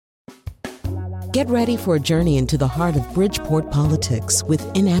Get ready for a journey into the heart of Bridgeport politics with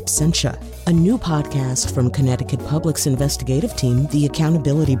In Absentia, a new podcast from Connecticut Public's investigative team, The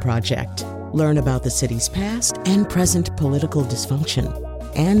Accountability Project. Learn about the city's past and present political dysfunction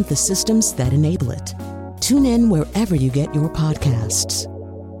and the systems that enable it. Tune in wherever you get your podcasts.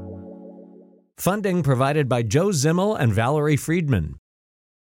 Funding provided by Joe Zimmel and Valerie Friedman.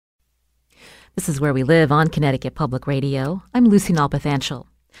 This is Where We Live on Connecticut Public Radio. I'm Lucy Nalpathanchel.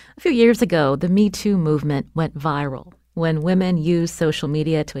 A few years ago, the Me Too movement went viral when women used social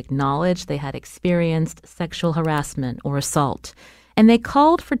media to acknowledge they had experienced sexual harassment or assault, and they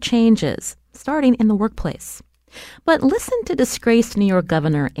called for changes, starting in the workplace. But listen to disgraced New York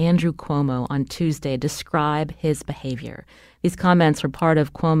Governor Andrew Cuomo on Tuesday describe his behavior. These comments were part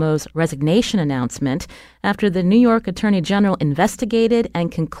of Cuomo's resignation announcement after the New York Attorney General investigated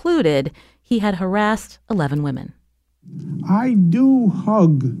and concluded he had harassed 11 women. I do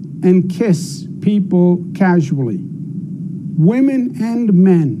hug and kiss people casually, women and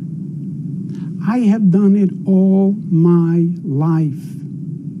men. I have done it all my life.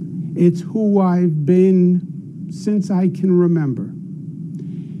 It's who I've been since I can remember.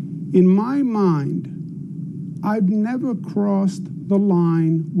 In my mind, I've never crossed the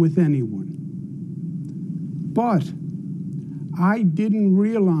line with anyone. But I didn't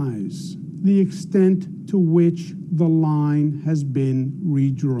realize the extent to which the line has been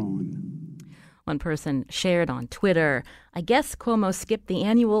redrawn. One person shared on Twitter, I guess Cuomo skipped the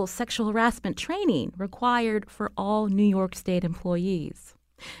annual sexual harassment training required for all New York State employees.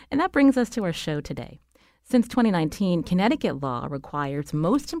 And that brings us to our show today. Since 2019, Connecticut law requires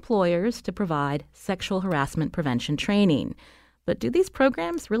most employers to provide sexual harassment prevention training. But do these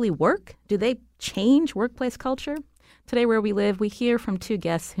programs really work? Do they change workplace culture? Today, Where We Live, we hear from two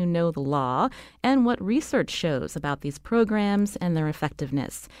guests who know the law and what research shows about these programs and their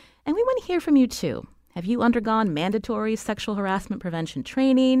effectiveness. And we want to hear from you, too. Have you undergone mandatory sexual harassment prevention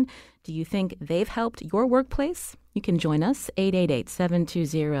training? Do you think they've helped your workplace? You can join us,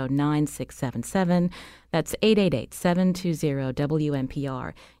 888-720-9677. That's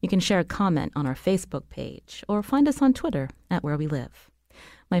 888-720-WNPR. You can share a comment on our Facebook page or find us on Twitter at Where We Live.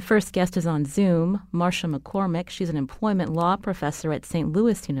 My first guest is on Zoom, Marcia McCormick. She's an employment law professor at St.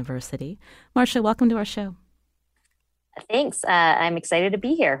 Louis University. Marcia, welcome to our show. Thanks. I'm excited to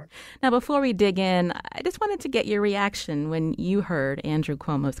be here. Now, before we dig in, I just wanted to get your reaction when you heard Andrew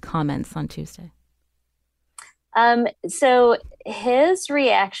Cuomo's comments on Tuesday. So his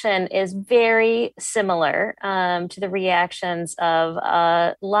reaction is very similar to the reactions of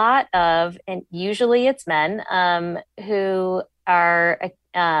a lot of, and usually it's men, who are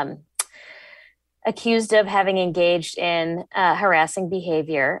accused of having engaged in harassing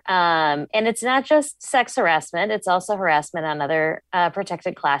behavior. And it's not just sex harassment, it's also harassment on other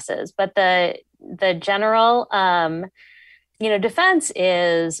protected classes. But the general, defense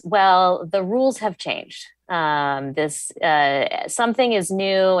is, well, the rules have changed. Something is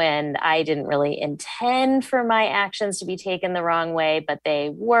new and I didn't really intend for my actions to be taken the wrong way, but they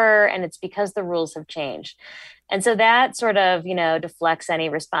were, and it's because the rules have changed. And so that sort of, deflects any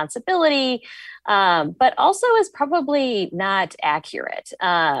responsibility, but also is probably not accurate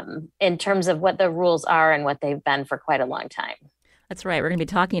in terms of what the rules are and what they've been for quite a long time. That's right. We're going to be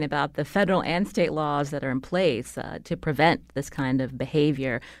talking about the federal and state laws that are in place to prevent this kind of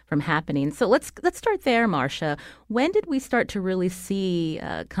behavior from happening. So let's start there, Marcia. When did we start to really see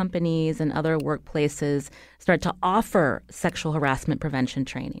companies and other workplaces start to offer sexual harassment prevention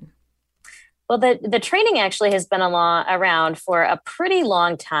training? Well, the training actually has been around for a pretty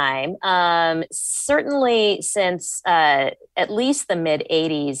long time, certainly since at least the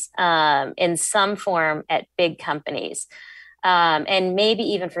mid-'80s in some form at big companies. And maybe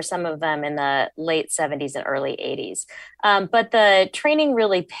even for some of them in the late 70s and early 80s. But the training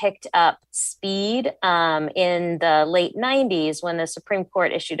really picked up speed in the late 90s when the Supreme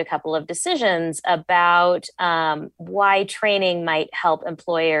Court issued a couple of decisions about why training might help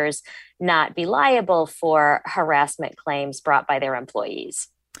employers not be liable for harassment claims brought by their employees.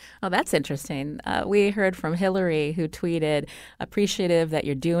 Oh, that's interesting. We heard from Hillary, who tweeted, appreciative that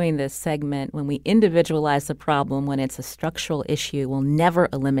you're doing this segment. When we individualize the problem, when it's a structural issue, we'll never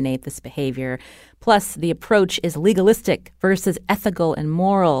eliminate this behavior. Plus, the approach is legalistic versus ethical and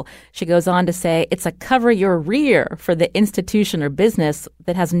moral. She goes on to say, it's a cover your rear for the institution or business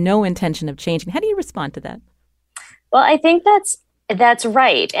that has no intention of changing. How do you respond to that? Well, I think that's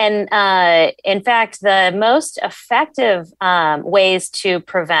right. And in fact, the most effective ways to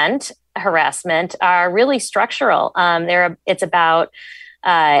prevent harassment are really structural. It's about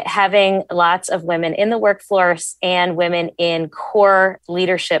having lots of women in the workforce and women in core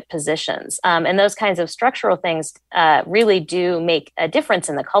leadership positions. And those kinds of structural things really do make a difference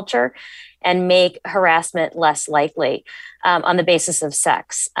in the culture and make harassment less likely on the basis of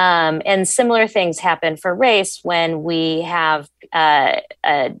sex. And similar things happen for race when we have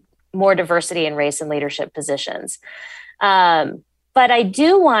more diversity in race and leadership positions. But I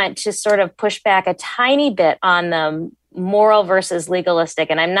do want to sort of push back a tiny bit on the moral versus legalistic.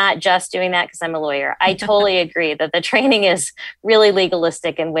 And I'm not just doing that because I'm a lawyer. I totally agree that the training is really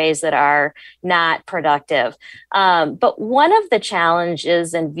legalistic in ways that are not productive. But one of the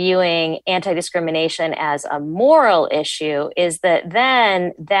challenges in viewing anti-discrimination as a moral issue is that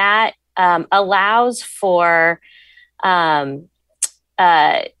then that allows for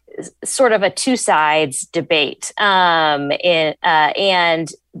sort of a two sides debate. And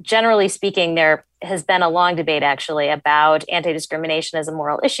generally speaking, there has been a long debate actually about anti-discrimination as a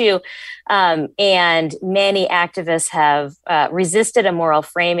moral issue. And many activists have resisted a moral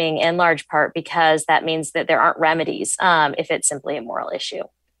framing in large part because that means that there aren't remedies if it's simply a moral issue.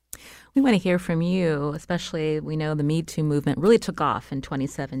 We want to hear from you, especially we know the Me Too movement really took off in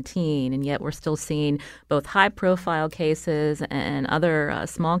 2017, and yet we're still seeing both high-profile cases and other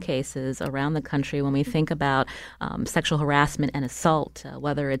small cases around the country when we think about sexual harassment and assault,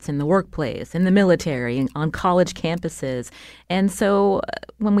 whether it's in the workplace, in the military, on college campuses. And so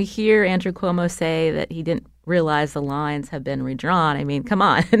when we hear Andrew Cuomo say that he didn't realize the lines have been redrawn. I mean, come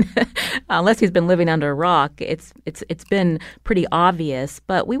on. Unless he's been living under a rock, it's been pretty obvious.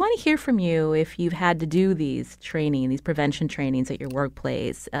 But we want to hear from you if you've had to do these prevention trainings at your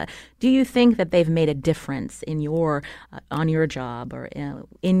workplace. Do you think that they've made a difference in on your job or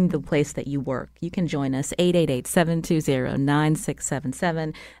in the place that you work? You can join us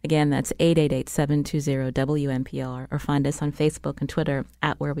 888-720-9677. Again, that's 888-720-WNPR, or find us on Facebook and Twitter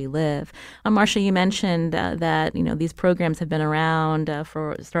at Where We Live. Marcia, you mentioned that these programs have been around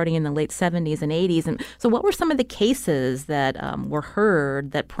for starting in the late 70s and 80s. And so what were some of the cases that were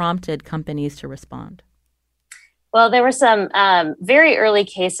heard that prompted companies to respond? Well, there were some very early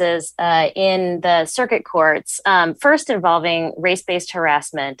cases in the circuit courts, first involving race-based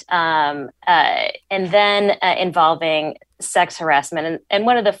harassment, and then involving sex harassment. And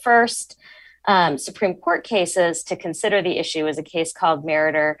one of the first Supreme Court cases to consider the issue was a case called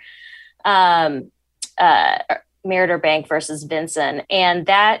Meritor Bank versus Vinson. And in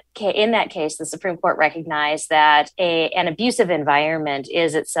that case, the Supreme Court recognized that an abusive environment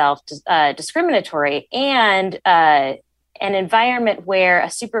is itself discriminatory, and an environment where a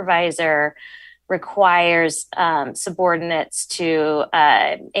supervisor requires subordinates to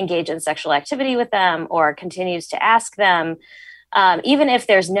engage in sexual activity with them or continues to ask them, even if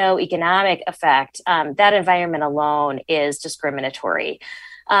there's no economic effect, that environment alone is discriminatory.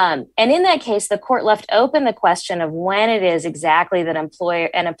 And in that case, the court left open the question of when it is exactly that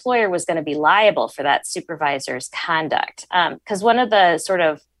an employer was going to be liable for that supervisor's conduct. Because one of the sort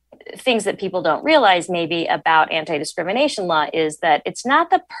of things that people don't realize maybe about anti-discrimination law is that it's not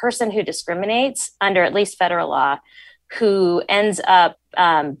the person who discriminates under at least federal law who ends up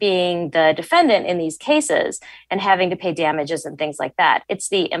being the defendant in these cases and having to pay damages and things like that. It's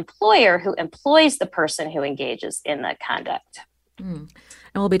the employer who employs the person who engages in the conduct. And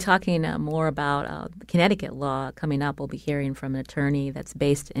we'll be talking more about Connecticut law coming up. We'll be hearing from an attorney that's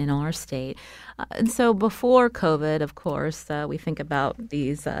based in our state. And so before COVID, of course, we think about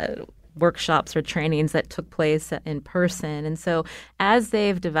these workshops or trainings that took place in person. And so as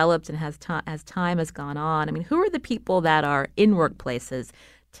they've developed and as time has gone on, I mean, who are the people that are in workplaces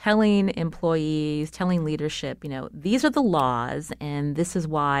telling employees, telling leadership, these are the laws and this is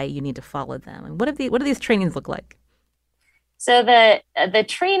why you need to follow them? And what do these trainings look like? So the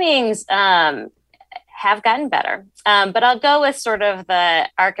trainings have gotten better, but I'll go with sort of the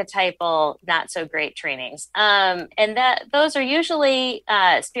archetypal, not so great trainings. And those are usually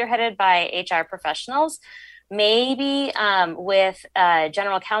spearheaded by HR professionals, maybe with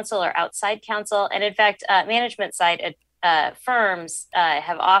general counsel or outside counsel. And in fact, management side firms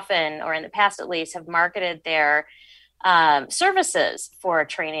have often, or in the past at least, have marketed their services for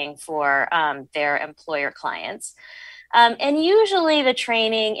training for their employer clients. And usually the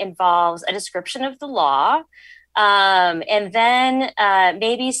training involves a description of the law, and then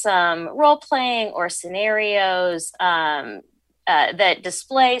maybe some role playing or scenarios that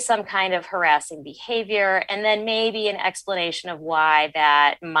display some kind of harassing behavior, and then maybe an explanation of why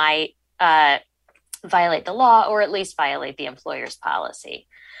that might violate the law or at least violate the employer's policy.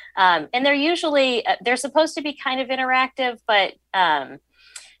 And they're supposed to be kind of interactive, but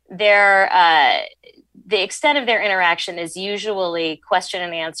they're the extent of their interaction is usually question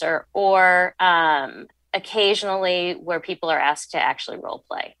and answer, or occasionally where people are asked to actually role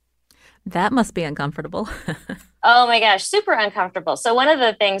play. That must be uncomfortable. Oh my gosh, super uncomfortable. So one of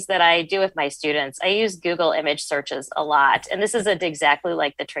the things that I do with my students, I use Google image searches a lot. And this isn't exactly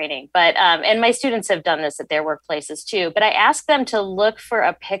like the training, but, and my students have done this at their workplaces too, but I ask them to look for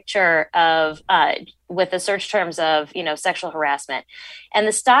a picture of, with the search terms of, sexual harassment. And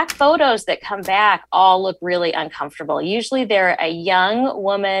the stock photos that come back all look really uncomfortable. Usually they're a young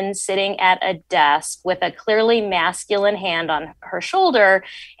woman sitting at a desk with a clearly masculine hand on her shoulder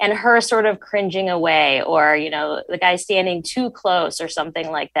and her sort of cringing away, or, the guy standing too close or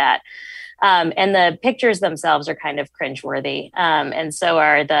something like that. And the pictures themselves are kind of cringeworthy. And so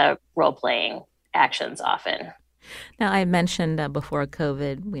are the role-playing actions often. Now, I mentioned before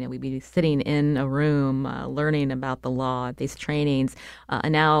COVID, we'd be sitting in a room learning about the law, these trainings.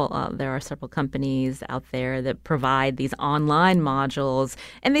 And now there are several companies out there that provide these online modules,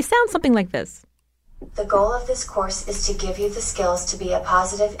 and they sound something like this. The goal of this course is to give you the skills to be a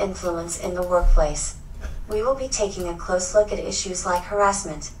positive influence in the workplace. We will be taking a close look at issues like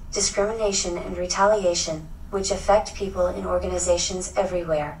harassment, discrimination, and retaliation, which affect people in organizations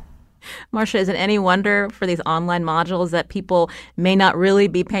everywhere. Marcia, is it any wonder for these online modules that people may not really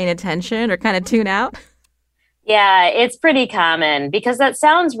be paying attention or kind of tune out? Yeah, it's pretty common because that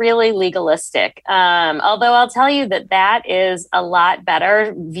sounds really legalistic. Although I'll tell you that is a lot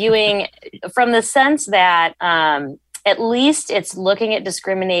better viewing from the sense that at least it's looking at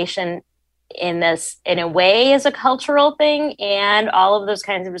discrimination in a way as a cultural thing, and all of those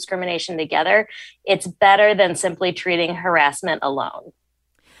kinds of discrimination together. It's better than simply treating harassment alone.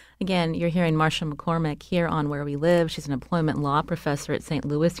 Again, you're hearing Marcia McCormick here on Where We Live. She's an employment law professor at St.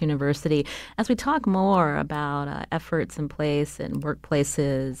 Louis University. As we talk more about efforts in place in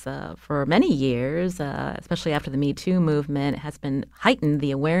workplaces for many years, especially after the Me Too movement, has been heightened the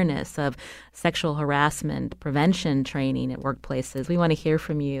awareness of sexual harassment prevention training at workplaces. We want to hear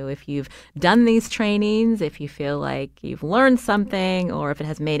from you if you've done these trainings, if you feel like you've learned something, or if it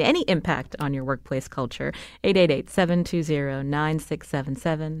has made any impact on your workplace culture.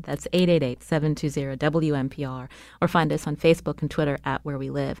 888-720-9677. That's 888-720-WNPR, or find us on Facebook and Twitter at Where We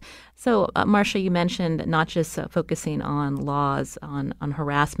Live. So, Marcia, you mentioned not just focusing on laws on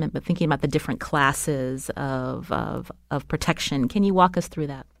harassment, but thinking about the different classes of protection. Can you walk us through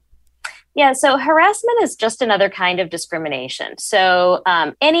that? Yeah, so harassment is just another kind of discrimination. So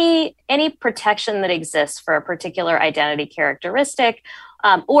any protection that exists for a particular identity characteristic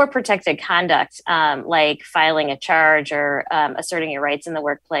or protected conduct, like filing a charge or asserting your rights in the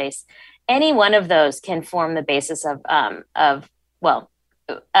workplace, any one of those can form the basis of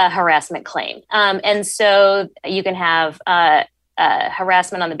a harassment claim. And so you can have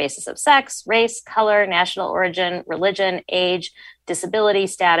harassment on the basis of sex, race, color, national origin, religion, age, disability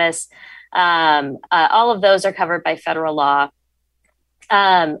status. All of those are covered by federal law.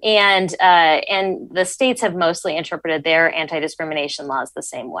 And the states have mostly interpreted their anti-discrimination laws the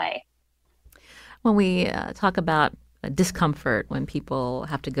same way. When we talk about discomfort when people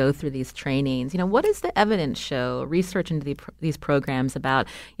have to go through these trainings, what does the evidence show, research into these programs about,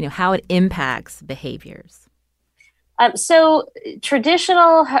 how it impacts behaviors? So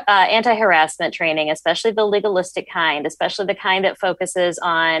traditional anti-harassment training, especially the legalistic kind, especially the kind that focuses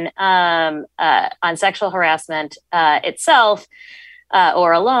on sexual harassment itself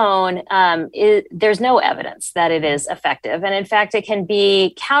or alone, there's no evidence that it is effective. And in fact, it can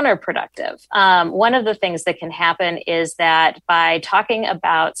be counterproductive. One of the things that can happen is that by talking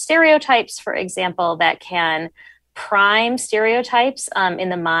about stereotypes, for example, that can prime stereotypes in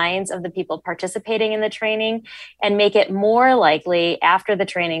the minds of the people participating in the training and make it more likely after the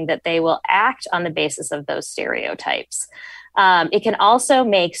training that they will act on the basis of those stereotypes. It can also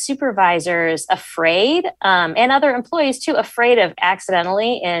make supervisors afraid and other employees too afraid of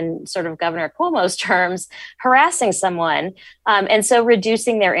accidentally, in sort of Governor Cuomo's terms, harassing someone. And so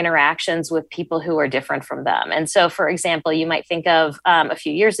reducing their interactions with people who are different from them. And so, for example, you might think of a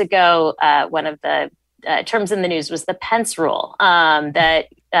few years ago, one of the terms in the news was the Pence rule, that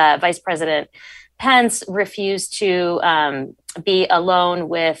Vice President Pence refused to be alone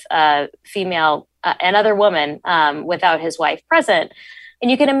with a female, another woman without his wife present. And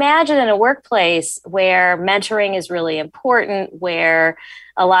you can imagine in a workplace where mentoring is really important, where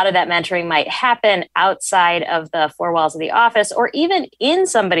a lot of that mentoring might happen outside of the four walls of the office or even in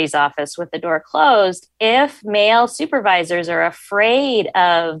somebody's office with the door closed. If male supervisors are afraid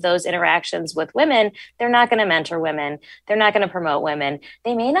of those interactions with women, they're not going to mentor women. They're not going to promote women.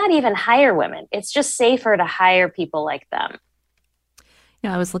 They may not even hire women. It's just safer to hire people like them.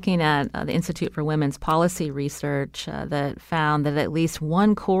 I was looking at the Institute for Women's Policy Research that found that at least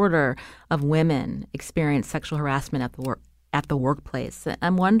 1/4 of women experience sexual harassment at the workplace.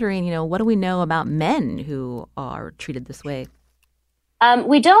 I'm wondering, what do we know about men who are treated this way?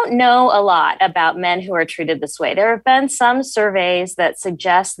 We don't know a lot about men who are treated this way. There have been some surveys that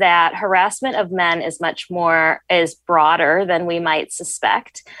suggest that harassment of men is broader than we might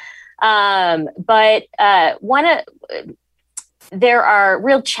suspect. But there are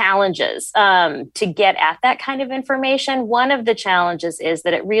real challenges to get at that kind of information. One of the challenges is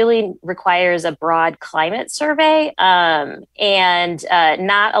that it really requires a broad climate survey, and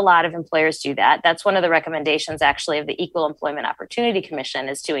not a lot of employers do that. That's one of the recommendations, actually, of the Equal Employment Opportunity Commission,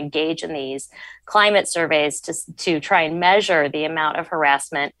 is to engage in these climate surveys to try and measure the amount of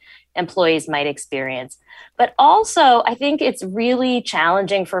harassment employees might experience. But also, I think it's really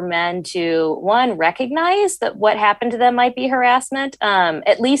challenging for men to, one, recognize that what happened to them might be harassment,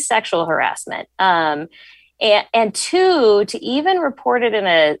 at least sexual harassment. And two, to even report it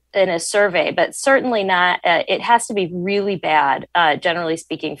in a survey, but certainly not, it has to be really bad, generally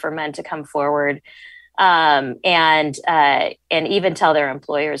speaking, for men to come forward and even tell their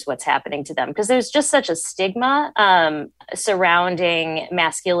employers what's happening to them, because there's just such a stigma surrounding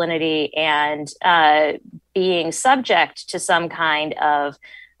masculinity and being subject to some kind of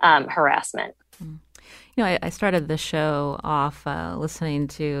harassment. I started the show off listening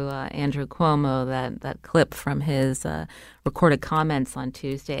to Andrew Cuomo, that clip from his recorded comments on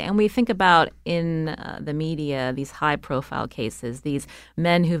Tuesday. And we think about in the media these high-profile cases, these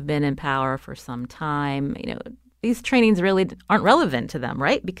men who've been in power for some time. These trainings really aren't relevant to them,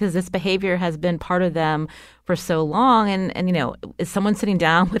 right? Because this behavior has been part of them for so long. And is someone sitting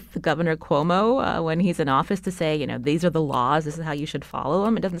down with the Governor Cuomo when he's in office to say, these are the laws, this is how you should follow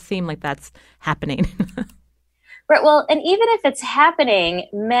them? It doesn't seem like that's happening. Right. Well, and even if it's happening,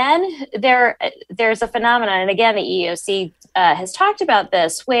 men, there's a phenomenon, and again, the EEOC has talked about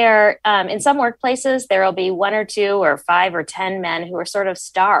this, where in some workplaces there will be 1 or 2 or 5 or 10 men who are sort of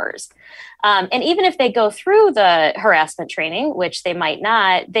stars. And even if they go through the harassment training, which they might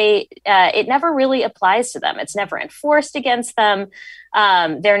not, it never really applies to them. It's never enforced against them.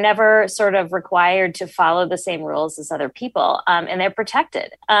 They're never sort of required to follow the same rules as other people, and they're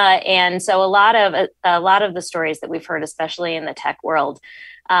protected. And so a lot of the stories that we've heard, especially in the tech world,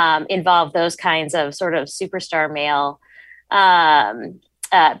 involve those kinds of sort of superstar male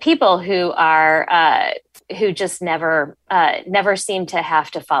people who just never seem to have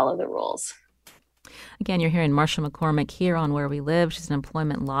to follow the rules. Again, you're hearing Marsha McCormick here on Where We Live. She's an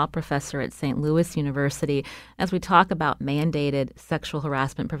employment law professor at St. Louis University, as we talk about mandated sexual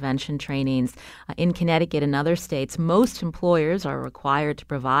harassment prevention trainings. In Connecticut and other states, most employers are required to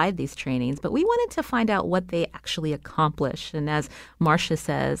provide these trainings, but we wanted to find out what they actually accomplish. And as Marsha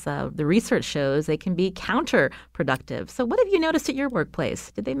says, the research shows they can be counterproductive. So what have you noticed at your workplace?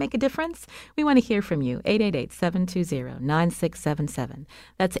 Did they make a difference? We want to hear from you. 888-720-9677.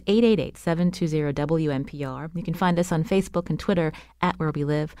 That's 888-720-WNPR. You can find us on Facebook and Twitter at Where We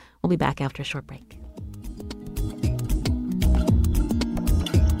Live. We'll be back after a short break.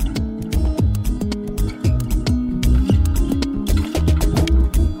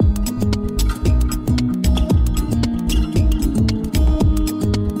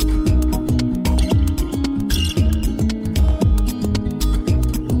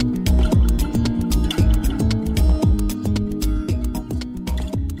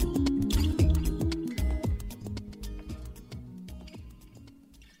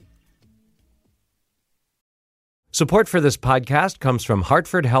 Support for this podcast comes from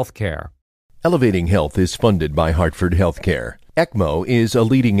Hartford Healthcare. Elevating Health is funded by Hartford Healthcare. ECMO is a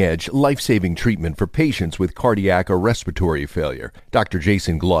leading-edge, life-saving treatment for patients with cardiac or respiratory failure. Dr.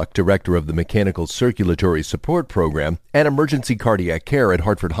 Jason Gluck, director of the Mechanical Circulatory Support Program and Emergency Cardiac Care at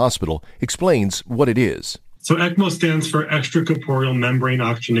Hartford Hospital, explains what it is. So ECMO stands for extracorporeal membrane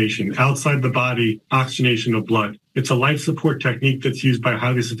oxygenation, outside the body oxygenation of blood. It's a life support technique that's used by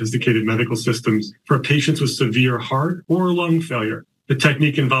highly sophisticated medical systems for patients with severe heart or lung failure. The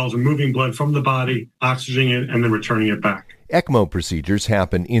technique involves removing blood from the body, oxygenating it, and then returning it back. ECMO procedures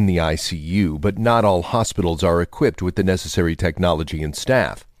happen in the ICU, but not all hospitals are equipped with the necessary technology and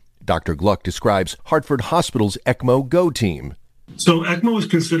staff. Dr. Gluck describes Hartford Hospital's ECMO Go team. So ECMO is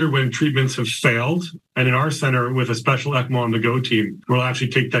considered when treatments have failed. And in our center, with a special ECMO on the Go team, we'll actually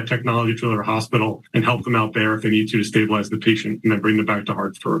take that technology to their hospital and help them out there if they need to stabilize the patient and then bring them back to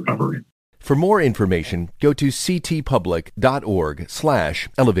Hartford for recovery. For more information, go to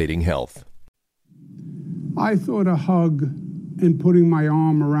ctpublic.org/elevatinghealth. I thought a hug and putting my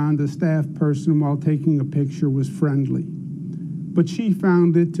arm around a staff person while taking a picture was friendly. but she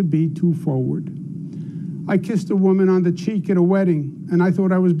found it to be too forward. I kissed a woman on the cheek at a wedding, and I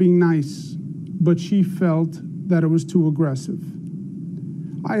thought I was being nice, but she felt that it was too aggressive.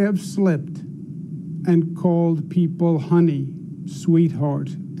 I have slipped and called people honey, sweetheart,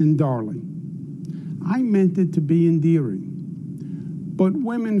 and darling. I meant it to be endearing, but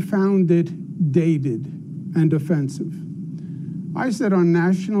women found it dated and offensive. I said on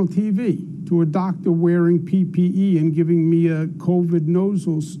national TV to a doctor wearing PPE and giving me a COVID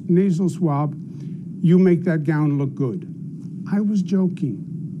nasal swab, "You make that gown look good." I was joking.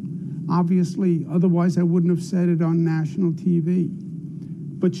 Obviously, otherwise I wouldn't have said it on national TV.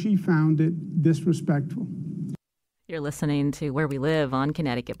 But she found it disrespectful. You're listening to Where We Live on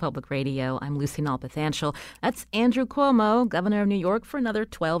Connecticut Public Radio. I'm Lucy Nalpathanchel. That's Andrew Cuomo, governor of New York, for another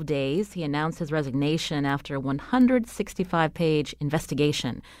 12 days. He announced his resignation after a 165-page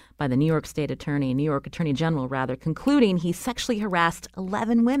investigation by the New York New York Attorney General, concluding he sexually harassed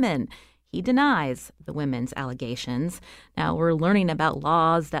 11 women. He denies the women's allegations. Now, we're learning about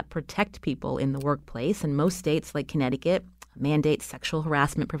laws that protect people in the workplace, and most states like Connecticut mandate sexual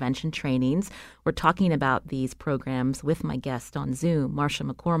harassment prevention trainings. We're talking about these programs with my guest on Zoom, Marcia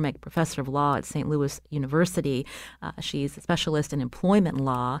McCormick, professor of law at St. Louis University. She's a specialist in employment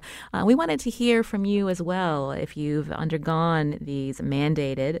law. We wanted to hear from you as well if you've undergone these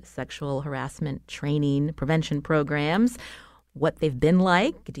mandated sexual harassment training prevention programs, what they've been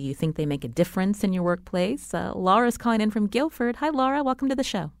like. Do you think they make a difference in your workplace? Laura's calling in from Guilford. Hi, Laura. Welcome to the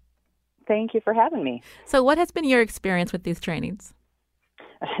show. Thank you for having me. So what has been your experience with these trainings?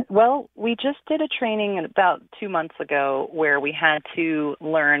 Well, we just did a training about 2 months ago where we had to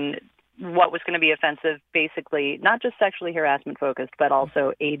learn what was going to be offensive, basically, not just sexually harassment focused, but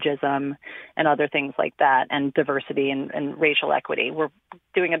also ageism and other things like that, and diversity and racial equity. We're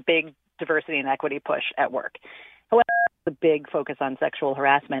doing a big diversity and equity push at work. However, the big focus on sexual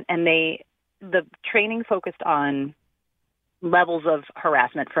harassment, and the training focused on levels of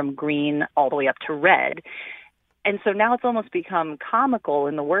harassment from green all the way up to red. And so now it's almost become comical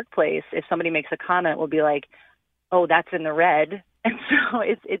in the workplace. If somebody makes a comment, we'll be like, "Oh, that's in the red." And so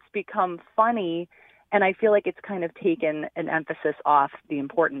it's become funny. And I feel like it's kind of taken an emphasis off the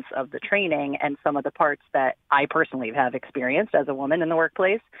importance of the training and some of the parts that I personally have experienced as a woman in the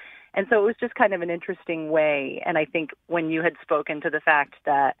workplace. And so it was just kind of an interesting way. And I think when you had spoken to the fact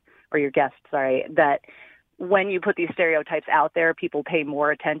that, or your guest, sorry, that when you put these stereotypes out there, people pay more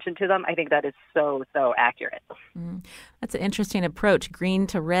attention to them. I think that is so accurate. That's an interesting approach, green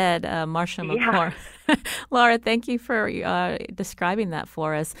to red. Marcia McCormick. Yeah. Laura, thank you for describing that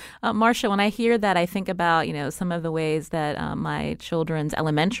for us. Marcia, when I hear that, I think about, some of the ways that my children's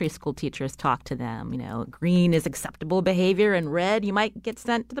elementary school teachers talk to them. Green is acceptable behavior, and red, you might get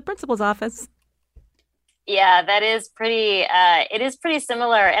sent to the principal's office. Yeah, that is pretty, it is pretty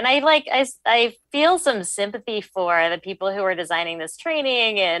similar. And I feel some sympathy for the people who are designing this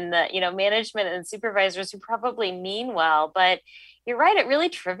training and, management and supervisors who probably mean well, but you're right. It really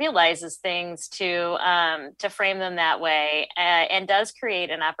trivializes things to frame them that way, and does create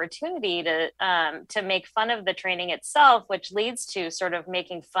an opportunity to make fun of the training itself, which leads to sort of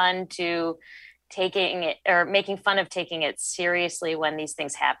making fun of taking it seriously when these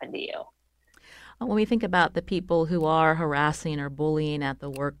things happen to you. When we think about the people who are harassing or bullying at the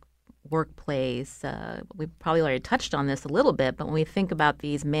workplace, we've probably already touched on this a little bit, but when we think about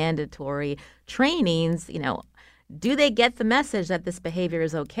these mandatory trainings, do they get the message that this behavior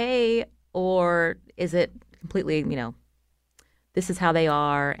is okay, or is it completely, this is how they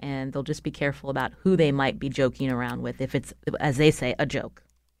are, and they'll just be careful about who they might be joking around with if it's, as they say, a joke?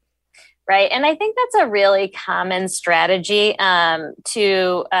 Right. And I think that's a really common strategy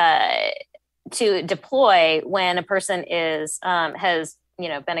to deploy when a person has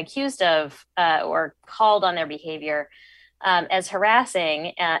been accused of or called on their behavior as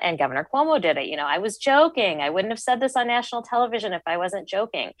harassing, and Governor Cuomo did it. I was joking. I wouldn't have said this on national television if I wasn't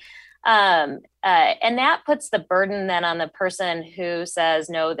joking. And that puts the burden then on the person who says,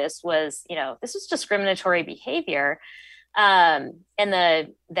 no, this was discriminatory behavior. And the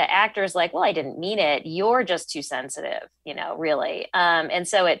actor's like, well, I didn't mean it. You're just too sensitive, really. And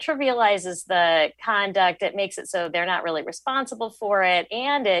so it trivializes the conduct. It makes it so they're not really responsible for it.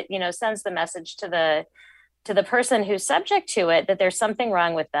 And it, sends the message to the person who's subject to it that there's something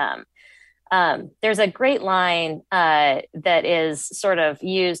wrong with them. There's a great line that is sort of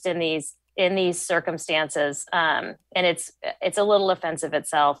used in these circumstances, and it's a little offensive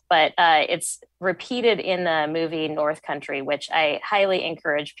itself, but it's repeated in the movie North Country, which I highly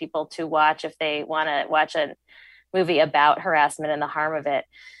encourage people to watch if they want to watch a movie about harassment and the harm of it.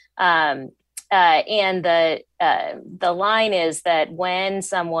 And the line is that when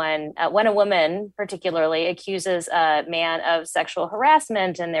a woman particularly accuses a man of sexual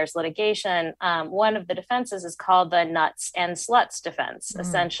harassment and there's litigation, one of the defenses is called the nuts and sluts defense.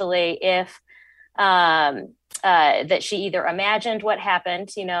 Essentially, if that she either imagined what happened,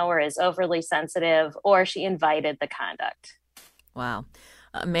 or is overly sensitive, or she invited the conduct. Wow.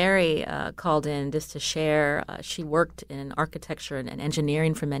 Mary called in just to share. She worked in architecture and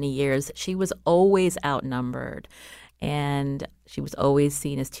engineering for many years. She was always outnumbered, and she was always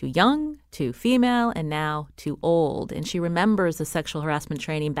seen as too young, too female, and now too old. And she remembers the sexual harassment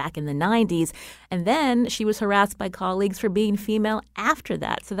training back in the 90s, and then she was harassed by colleagues for being female after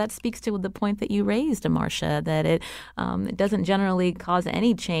that. So that speaks to the point that you raised, Marcia, that it doesn't generally cause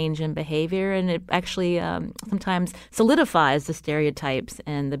any change in behavior, and it actually sometimes solidifies the stereotypes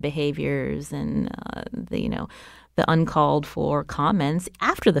and the behaviors and the uncalled for comments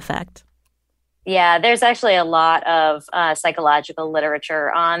after the fact. Yeah, there's actually a lot of psychological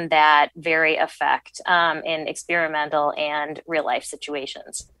literature on that very effect in experimental and real life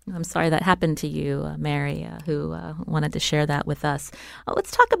situations. I'm sorry that happened to you, Mary, who wanted to share that with us.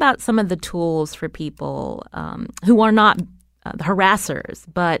 Let's talk about some of the tools for people who are not the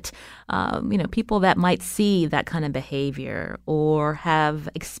harassers, but people that might see that kind of behavior or have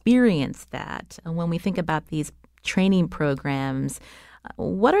experienced that. And when we think about these training programs,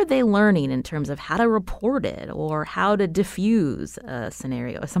 what are they learning in terms of how to report it or how to diffuse a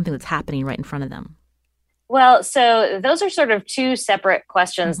scenario or something that's happening right in front of them? Well, so those are sort of two separate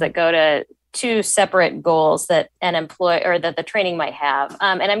questions that go to two separate goals that an employee or that the training might have.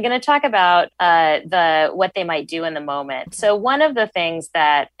 And I'm going to talk about what they might do in the moment. So one of the things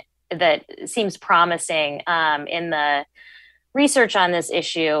that seems promising in the research on this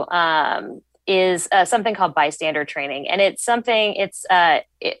issue is something called bystander training. And it's something,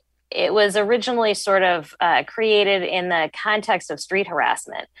 it was originally sort of created in the context of street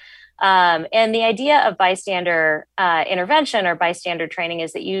harassment. And the idea of bystander intervention or bystander training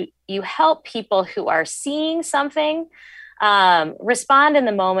is that you help people who are seeing something respond in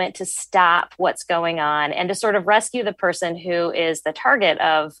the moment to stop what's going on and to sort of rescue the person who is the target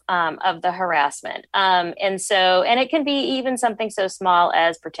of the harassment. And it can be even something so small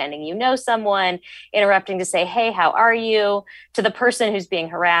as pretending you know someone, interrupting to say, "Hey, how are you?" to the person who's being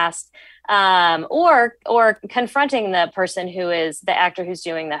harassed, or confronting the person who is the actor who's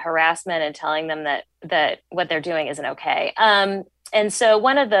doing the harassment and telling them that what they're doing isn't okay. And so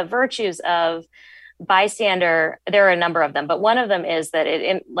one of the virtues of bystander, there are a number of them, but one of them is that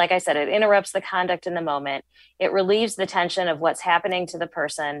like I said, it interrupts the conduct in the moment. It relieves the tension of what's happening to the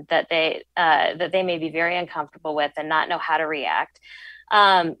person that they may be very uncomfortable with and not know how to react.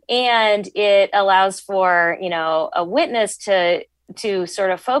 And it allows for, a witness to sort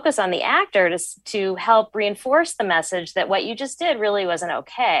of focus on the actor to help reinforce the message that what you just did really wasn't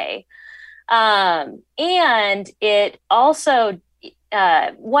okay. And it also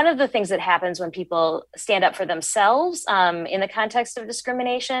one of the things that happens when people stand up for themselves in the context of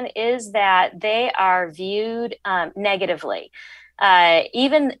discrimination is that they are viewed negatively.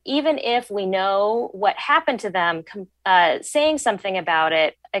 Even if we know what happened to them, saying something about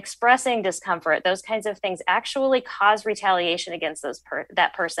it, expressing discomfort, those kinds of things actually cause retaliation against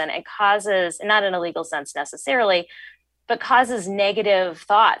that person and causes, not in a legal sense necessarily, but causes negative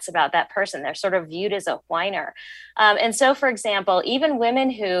thoughts about that person. They're sort of viewed as a whiner. And so, for example, even women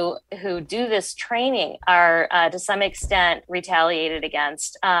who do this training are to some extent retaliated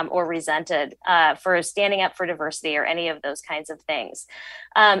against or resented for standing up for diversity or any of those kinds of things.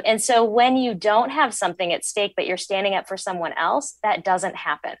 And so when you don't have something at stake, but you're standing up for someone else, that doesn't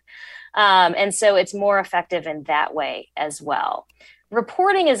happen. And so it's more effective in that way as well.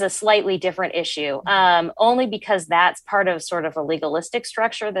 Reporting is a slightly different issue, only because that's part of sort of a legalistic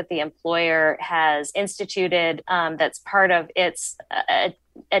structure that the employer has instituted. That's part of its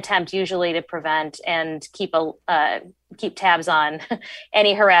attempt usually to prevent and keep tabs on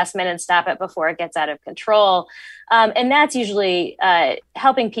any harassment and stop it before it gets out of control. And that's usually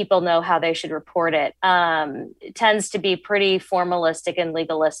helping people know how they should report it. It tends to be pretty formalistic and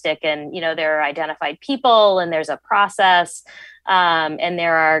legalistic, and there are identified people and there's a process. And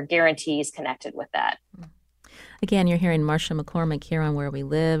there are guarantees connected with that. Again, you're hearing Marcia McCormick here on Where We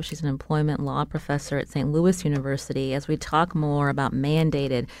Live. She's an employment law professor at St. Louis University as we talk more about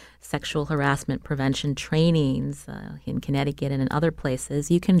mandated sexual harassment prevention trainings in Connecticut and in other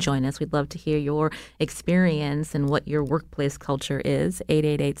places, you can join us. We'd love to hear your experience and what your workplace culture is.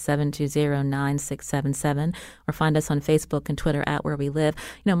 888-720-9677, or find us on Facebook and Twitter at Where We Live.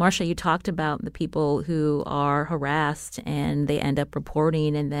 Marcia, you talked about the people who are harassed and they end up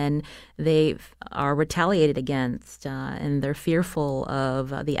reporting, and then they are retaliated against, and they're fearful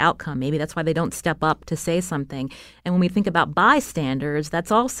of the outcome. Maybe that's why they don't step up to say something. And when we think about bystanders,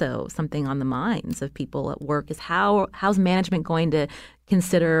 that's also something on the minds of people at work, is how's management going to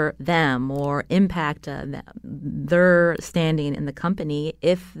consider them or impact their standing in the company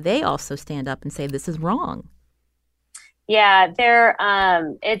if they also stand up and say this is wrong? Yeah,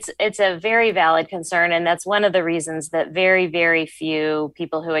 it's a very valid concern, and that's one of the reasons that very, very few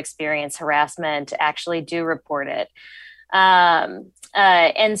people who experience harassment actually do report it.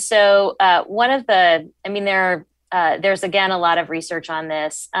 And so there's again a lot of research on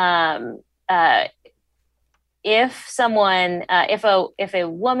this. If a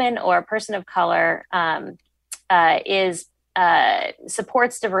woman or a person of color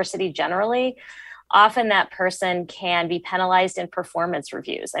supports diversity generally, often that person can be penalized in performance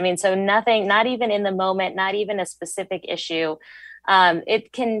reviews. So nothing, not even in the moment, not even a specific issue.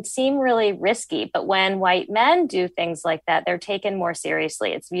 It can seem really risky, but when white men do things like that, they're taken more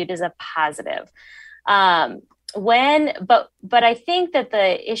seriously. It's viewed as a positive. But I think that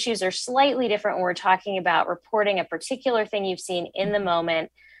the issues are slightly different when we're talking about reporting a particular thing you've seen in the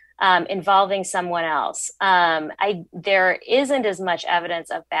moment, involving someone else. There isn't as much evidence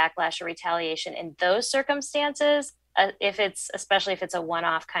of backlash or retaliation in those circumstances, especially if it's a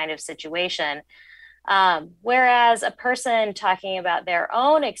one-off kind of situation. Whereas a person talking about their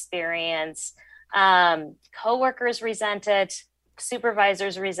own experience, coworkers resent it,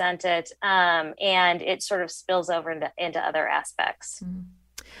 supervisors resent it, and it sort of spills over into other aspects. Mm-hmm.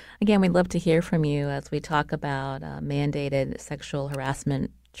 Again, we'd love to hear from you as we talk about mandated sexual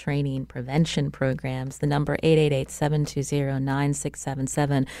harassment training prevention programs. The number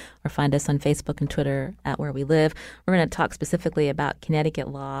 888-720-9677, or find us on Facebook and Twitter at Where We Live. We're going to talk specifically about Connecticut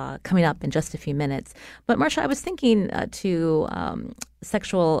law coming up in just a few minutes. But Marcia, I was thinking to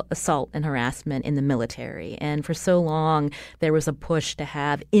sexual assault and harassment in the military. And for so long, there was a push to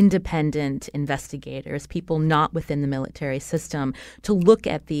have independent investigators, people not within the military system, to look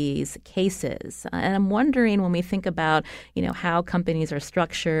at these cases. And I'm wondering, when we think about, how companies are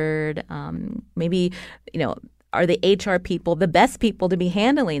structured, maybe, are the HR people the best people to be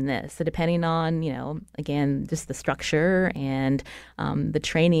handling this? So depending on, again, just the structure and the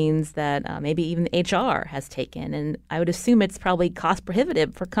trainings that maybe even HR has taken. And I would assume it's probably cost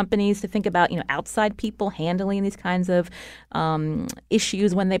prohibitive for companies to think about, outside people handling these kinds of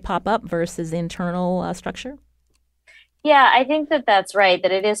issues when they pop up versus internal structure. Yeah, I think that's right,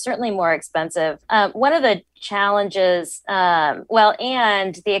 that it is certainly more expensive. One of the challenges, and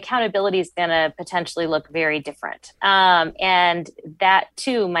the accountability is going to potentially look very different. And that,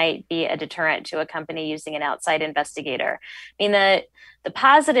 too, might be a deterrent to a company using an outside investigator. The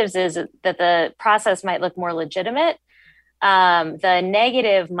positives is that the process might look more legitimate. The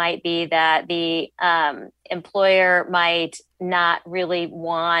negative might be that the employer might not really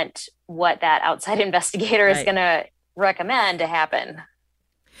want what that outside investigator is going to recommend to happen.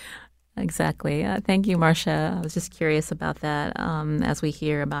 Exactly. Thank you, Marcia. I was just curious about that as we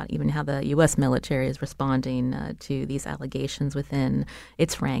hear about even how the U.S. military is responding to these allegations within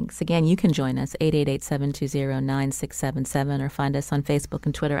its ranks. Again, you can join us, 888-720-9677, or find us on Facebook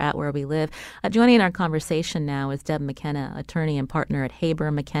and Twitter at Where We Live. Joining our conversation now is Deb McKenna, attorney and partner at Haber,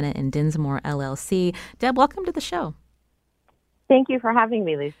 McKenna & Dinsmore, LLC. Deb, welcome to the show. Thank you for having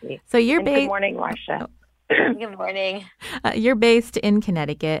me, Lucy. So you're Good morning, Marcia. Good morning. You're based in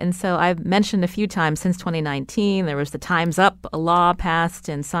Connecticut, and so I've mentioned a few times since 2019 there was the Time's Up law passed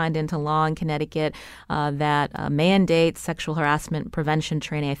and signed into law in Connecticut that mandates sexual harassment prevention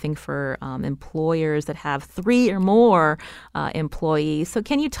training, I think, for employers that have 3 or more employees. So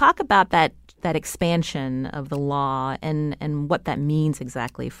can you talk about that expansion of the law and what that means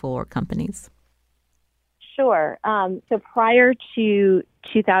exactly for companies? Sure. So prior to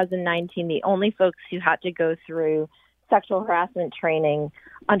 2019, the only folks who had to go through sexual harassment training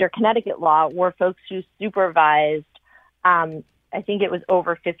under Connecticut law were folks who supervised, I think it was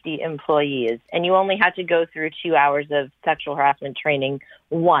over 50 employees. And you only had to go through 2 hours of sexual harassment training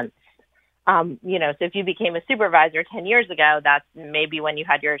once. So if you became a supervisor 10 years ago, that's maybe when you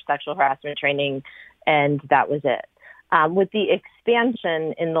had your sexual harassment training, and that was it. With the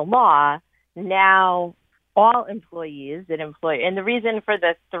expansion in the law, now all employees that employ, and the reason for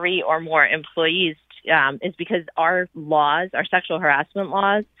the 3 or more employees is because our sexual harassment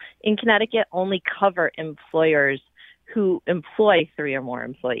laws in Connecticut only cover employers who employ 3 or more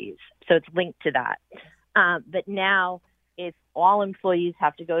employees. So it's linked to that. But now, if all employees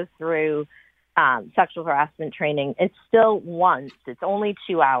have to go through sexual harassment training, it's still once. It's only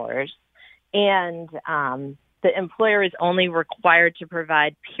 2 hours. And the employer is only required to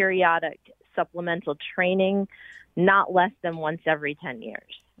provide periodic supplemental training, not less than once every 10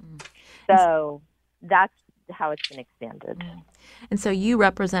 years. So that's how it's been expanded. And so you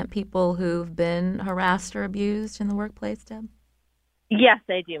represent people who've been harassed or abused in the workplace, Deb? Yes,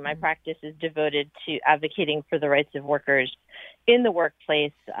 I do. My practice is devoted to advocating for the rights of workers in the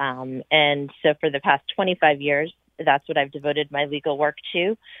workplace. And so for the past 25 years, that's what I've devoted my legal work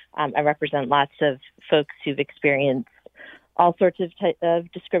to. I represent lots of folks who've experienced all sorts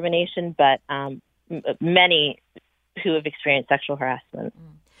of discrimination, but many who have experienced sexual harassment.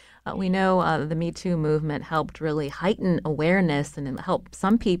 We know the Me Too movement helped really heighten awareness and help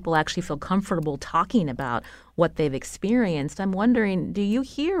some people actually feel comfortable talking about what they've experienced. I'm wondering, do you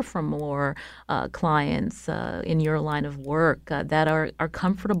hear from more clients in your line of work that are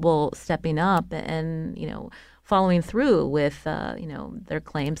comfortable stepping up and, following through with, their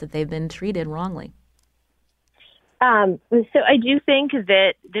claims that they've been treated wrongly? So I do think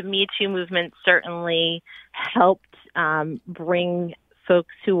that the Me Too movement certainly helped bring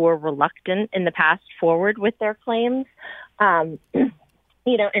folks who were reluctant in the past forward with their claims. In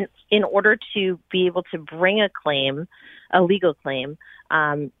order to be able to bring a legal claim,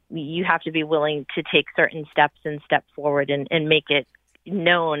 you have to be willing to take certain steps and step forward and make it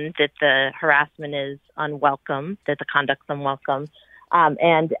known that the harassment is unwelcome, that the conduct's unwelcome.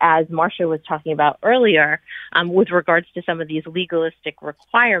 And as Marcia was talking about earlier, with regards to some of these legalistic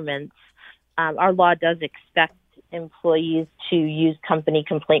requirements, our law does expect employees to use company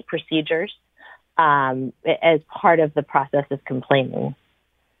complaint procedures as part of the process of complaining.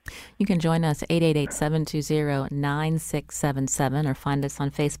 You can join us 888-720-9677 or find us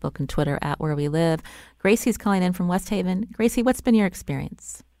on Facebook and Twitter at Where We Live. Gracie's calling in from West Haven. Gracie, what's been your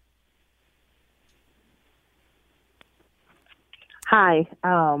experience? Hi.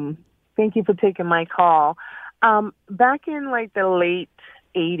 Thank you for taking my call. Back in the late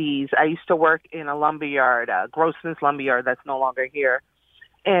 80s, I used to work in a lumberyard, Grossman's Lumberyard, that's no longer here.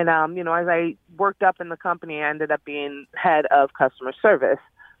 And, as I worked up in the company, I ended up being head of customer service,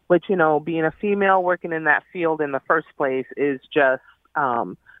 which, being a female working in that field in the first place is just,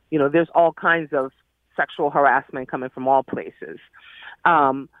 there's all kinds of sexual harassment coming from all places.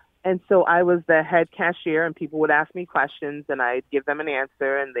 And so I was the head cashier, and people would ask me questions, and I'd give them an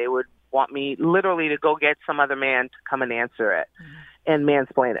answer, and they would want me literally to go get some other man to come and answer it and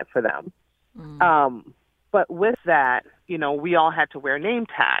mansplain it for them. But with that, we all had to wear name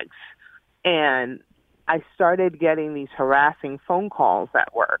tags. And I started getting these harassing phone calls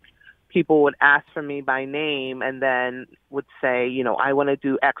at work. People would ask for me by name and then would say, I want to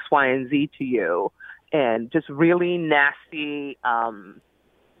do X, Y, and Z to you. And just really nasty,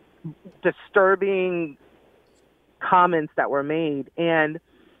 disturbing comments that were made. And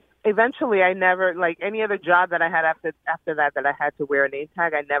eventually I never, like any other job that I had after that I had to wear a name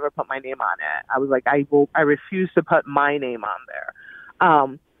tag, I never put my name on it. I was like, I refuse to put my name on there.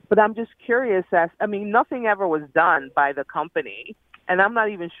 But I'm just curious nothing ever was done by the company, and I'm not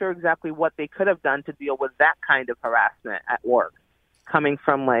even sure exactly what they could have done to deal with that kind of harassment at work coming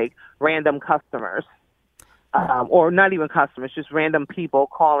from random customers, or not even customers, just random people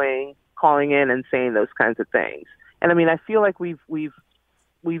calling in and saying those kinds of things. And I feel like we've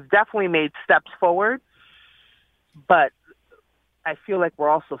definitely made steps forward, but I feel like we're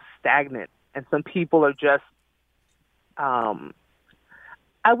also stagnant, and some people are just,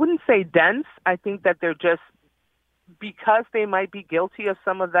 I wouldn't say dense. I think that they're just, because they might be guilty of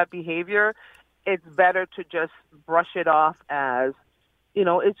some of that behavior, it's better to just brush it off as,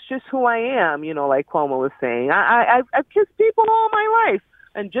 it's just who I am, like Cuomo was saying. I've kissed people all my life,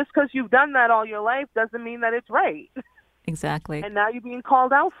 and just because you've done that all your life doesn't mean that it's right. Exactly. And now you're being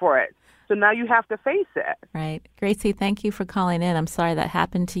called out for it. So now you have to face it. Right. Gracie, thank you for calling in. I'm sorry that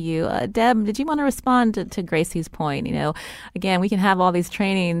happened to you. Deb, did you want to respond to Gracie's point? Again, we can have all these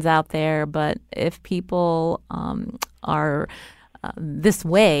trainings out there, but if people are this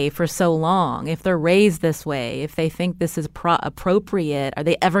way for so long, if they're raised this way, if they think this is appropriate, are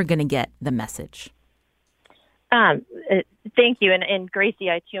they ever going to get the message? Thank you. And Gracie,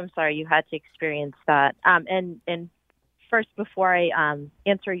 I too am sorry you had to experience that. And first, before I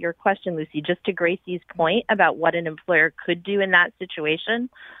answer your question, Lucy, just to Gracie's point about what an employer could do in that situation,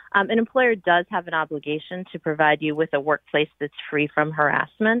 an employer does have an obligation to provide you with a workplace that's free from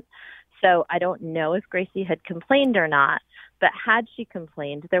harassment. So I don't know if Gracie had complained or not, but had she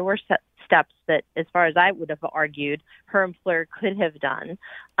complained, there were steps that, as far as I would have argued, her employer could have done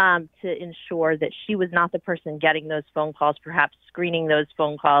to ensure that she was not the person getting those phone calls, perhaps screening those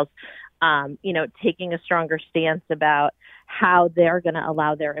phone calls, taking a stronger stance about how they're going to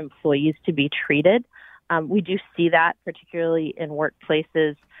allow their employees to be treated. We do see that particularly in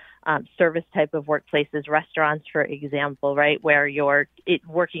workplaces, service type of workplaces, restaurants, for example, right, where you're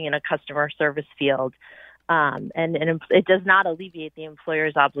working in a customer service field. And it does not alleviate the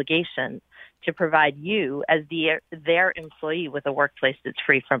employer's obligation to provide you as their employee with a workplace that's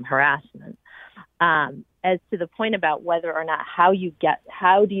free from harassment. As to the point about whether or not how do you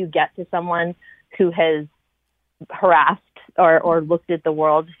get to someone who has harassed or looked at the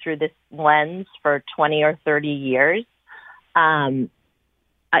world through this lens for 20 or 30 years, I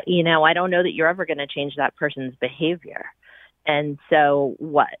don't know that you're ever going to change that person's behavior. And so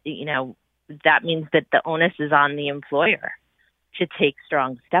that means that the onus is on the employer to take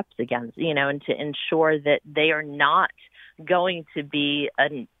strong steps against, and to ensure that they are not going to be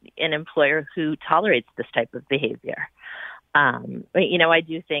an employer who tolerates this type of behavior. I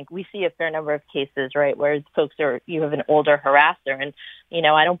do think we see a fair number of cases, right, where you have an older harasser, and,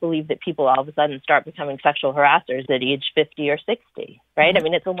 I don't believe that people all of a sudden start becoming sexual harassers at age 50 or 60, right? Mm-hmm. I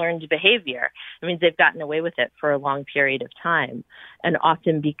mean, it's a learned behavior. It means they've gotten away with it for a long period of time, and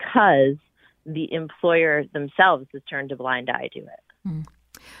often because the employer themselves has turned a blind eye to it. Mm.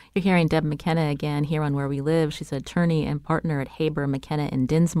 You're hearing Deb McKenna again here on Where We Live. She's an attorney and partner at Haber, McKenna &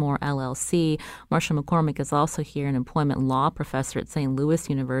 Dinsmore, LLC. Marsha McCormick is also here, an employment law professor at St. Louis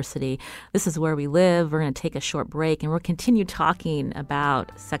University. This is Where We Live. We're going to take a short break, and we'll continue talking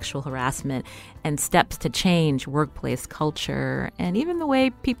about sexual harassment and steps to change workplace culture and even the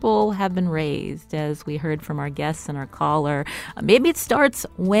way people have been raised, as we heard from our guests and our caller. Maybe it starts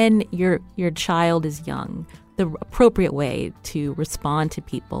when your child is young. The appropriate way to respond to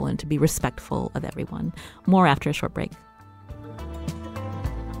people and to be respectful of everyone. More after a short break.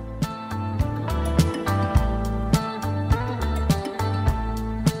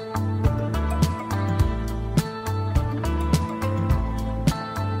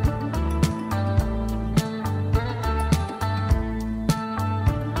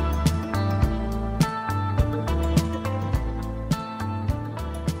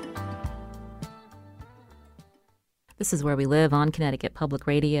 This is Where We Live on Connecticut Public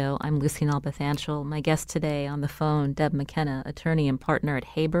Radio. I'm Lucy Nalpathanchel. My guest today on the phone, Deb McKenna, attorney and partner at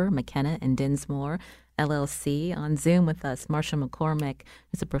Haber, McKenna & Dinsmore, LLC. On Zoom with us, Marsha McCormick,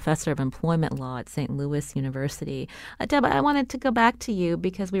 who's a professor of employment law at St. Louis University. Deb, I wanted to go back to you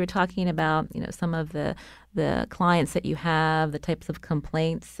because we were talking about, some of the clients that you have, the types of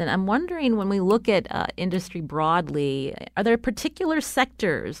complaints. And I'm wondering, when we look at industry broadly, are there particular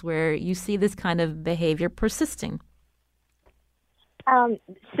sectors where you see this kind of behavior persisting?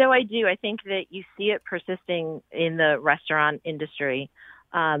 So I do. I think that you see it persisting in the restaurant industry.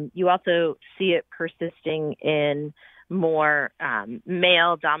 You also see it persisting in more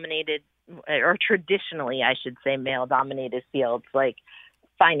male-dominated, or traditionally, I should say, male-dominated fields like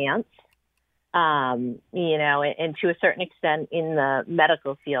finance, and to a certain extent in the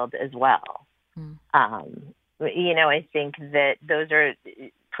medical field as well. I think that those are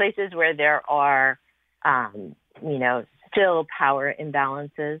places where there are, still power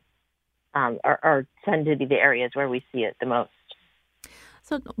imbalances are tend to be the areas where we see it the most.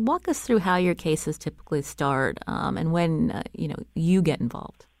 So walk us through how your cases typically start and when, you get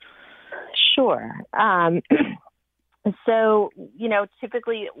involved. Sure. So,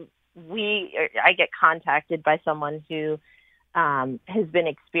 typically I get contacted by someone who has been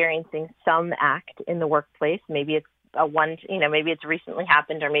experiencing some act in the workplace. Maybe it's maybe it's recently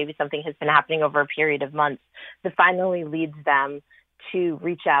happened, or maybe something has been happening over a period of months that finally leads them to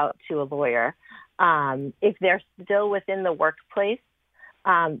reach out to a lawyer. If they're still within the workplace,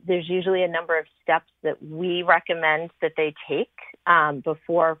 there's usually a number of steps that we recommend that they take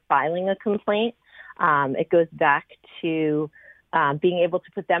before filing a complaint. It goes back to being able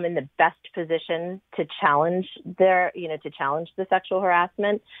to put them in the best position to challenge the sexual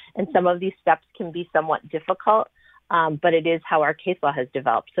harassment. And some of these steps can be somewhat difficult. But it is how our case law has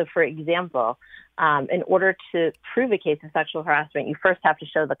developed. So, for example, in order to prove a case of sexual harassment, you first have to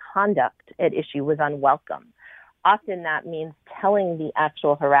show the conduct at issue was unwelcome. Often that means telling the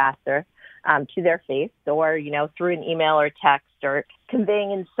actual harasser to their face, or, through an email or text, or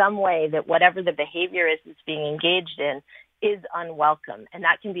conveying in some way that whatever the behavior is that's being engaged in is unwelcome. And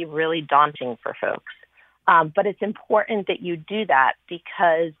that can be really daunting for folks. But it's important that you do that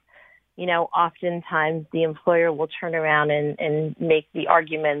because oftentimes the employer will turn around and make the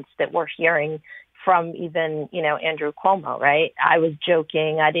arguments that we're hearing from even, Andrew Cuomo, right? I was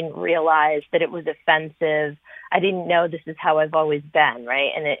joking. I didn't realize that it was offensive. I didn't know this is how I've always been,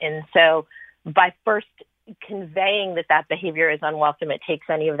 right? And so by first conveying that behavior is unwelcome, it takes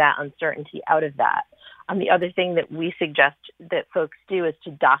any of that uncertainty out of that. The other thing that we suggest that folks do is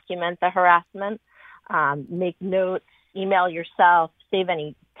to document the harassment, make notes, email yourself, save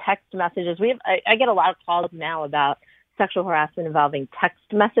any text messages. I get a lot of calls now about sexual harassment involving text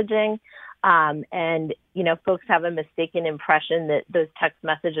messaging. Folks have a mistaken impression that those text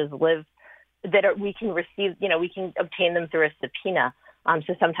messages we can receive, we can obtain them through a subpoena.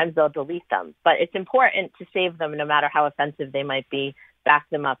 So sometimes they'll delete them, but it's important to save them no matter how offensive they might be, back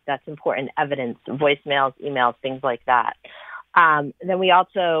them up. That's important evidence, voicemails, emails, things like that. Then we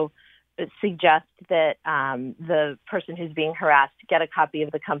also suggest that the person who's being harassed get a copy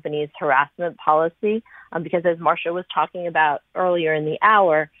of the company's harassment policy, because as Marcia was talking about earlier in the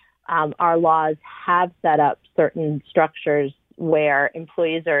hour, our laws have set up certain structures where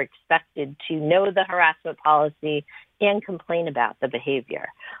employees are expected to know the harassment policy and complain about the behavior.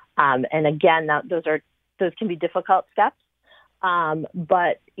 And again, those can be difficult steps,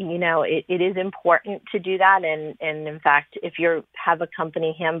 but it is important to do that. And in fact, if you have a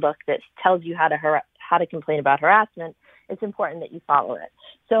company handbook that tells you how to complain about harassment, it's important that you follow it.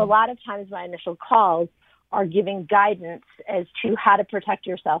 So a lot of times my initial calls are giving guidance as to how to protect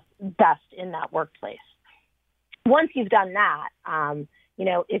yourself best in that workplace. Once you've done that,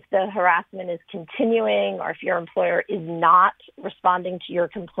 if the harassment is continuing or if your employer is not responding to your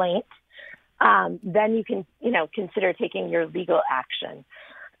complaint, then you can, consider taking your legal action.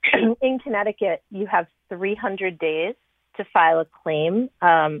 In Connecticut, you have 300 days to file a claim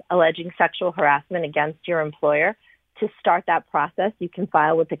alleging sexual harassment against your employer. To start that process, you can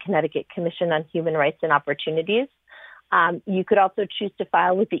file with the Connecticut Commission on Human Rights and Opportunities. You could also choose to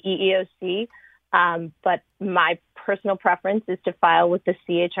file with the EEOC, but my personal preference is to file with the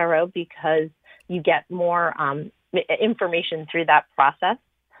CHRO because you get more information through that process.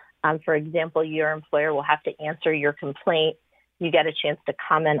 For example, your employer will have to answer your complaint. You get a chance to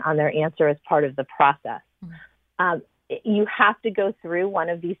comment on their answer as part of the process. You have to go through one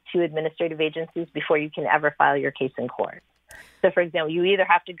of these two administrative agencies before you can ever file your case in court. So, for example, you either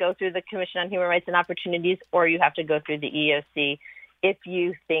have to go through the Commission on Human Rights and Opportunities or you have to go through the EEOC if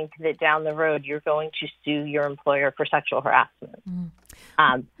you think that down the road you're going to sue your employer for sexual harassment.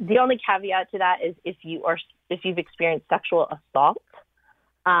 The only caveat to that is if you've experienced sexual assault,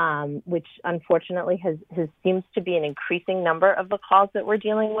 which unfortunately seems to be an increasing number of the calls that we're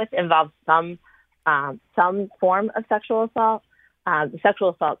dealing with involve some form of sexual assault. Sexual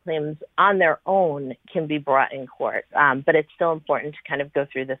assault claims on their own can be brought in court, but it's still important to kind of go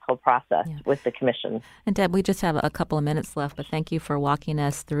through this whole process with the commission. And Deb, we just have a couple of minutes left, but thank you for walking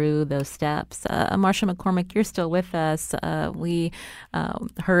us through those steps. Marcia McCormick, you're still with us. We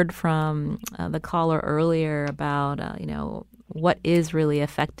heard from the caller earlier about, what is really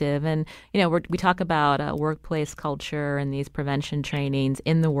effective. And, we talk about workplace culture and these prevention trainings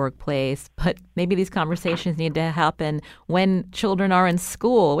in the workplace, but maybe these conversations need to happen when children are in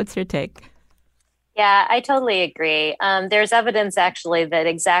school. What's your take? Yeah, I totally agree. There's evidence actually that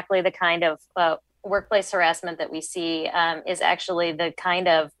exactly the kind of workplace harassment that we see is actually the kind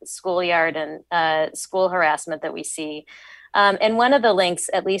of schoolyard and school harassment that we see. And one of the links,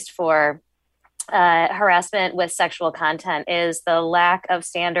 at least for harassment with sexual content, is the lack of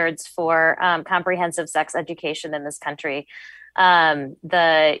standards for comprehensive sex education in this country. And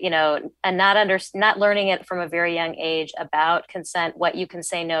not learning it from a very young age about consent, what you can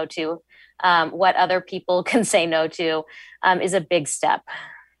say no to, what other people can say no to, is a big step.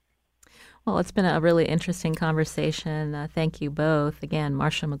 Well, it's been a really interesting conversation. Thank you both. Again,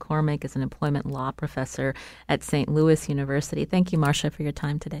 Marcia McCormick is an employment law professor at St. Louis University. Thank you, Marcia, for your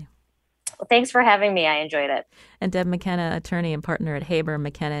time today. Well, thanks for having me. I enjoyed it. And Deb McKenna, attorney and partner at Haber,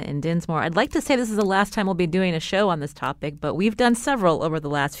 McKenna & Dinsmore. I'd like to say this is the last time we'll be doing a show on this topic, but we've done several over the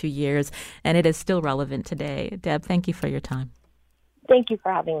last few years, and it is still relevant today. Deb, thank you for your time. Thank you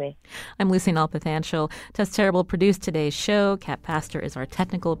for having me. I'm Lucy Nalpathanchil. Tess Terrible produced today's show. Kat Pastor is our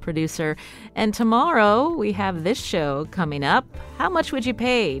technical producer. And tomorrow we have this show coming up. How much would you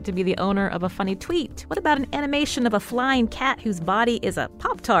pay to be the owner of a funny tweet? What about an animation of a flying cat whose body is a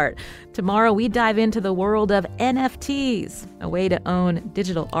Pop-Tart? Tomorrow we dive into the world of NFTs, a way to own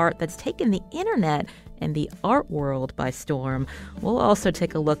digital art that's taken the internet and the art world by storm. We'll also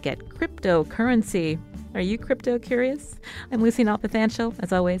take a look at cryptocurrency. Are you crypto curious? I'm Lucy Nalpathanchil.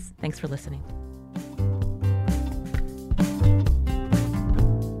 As always, thanks for listening.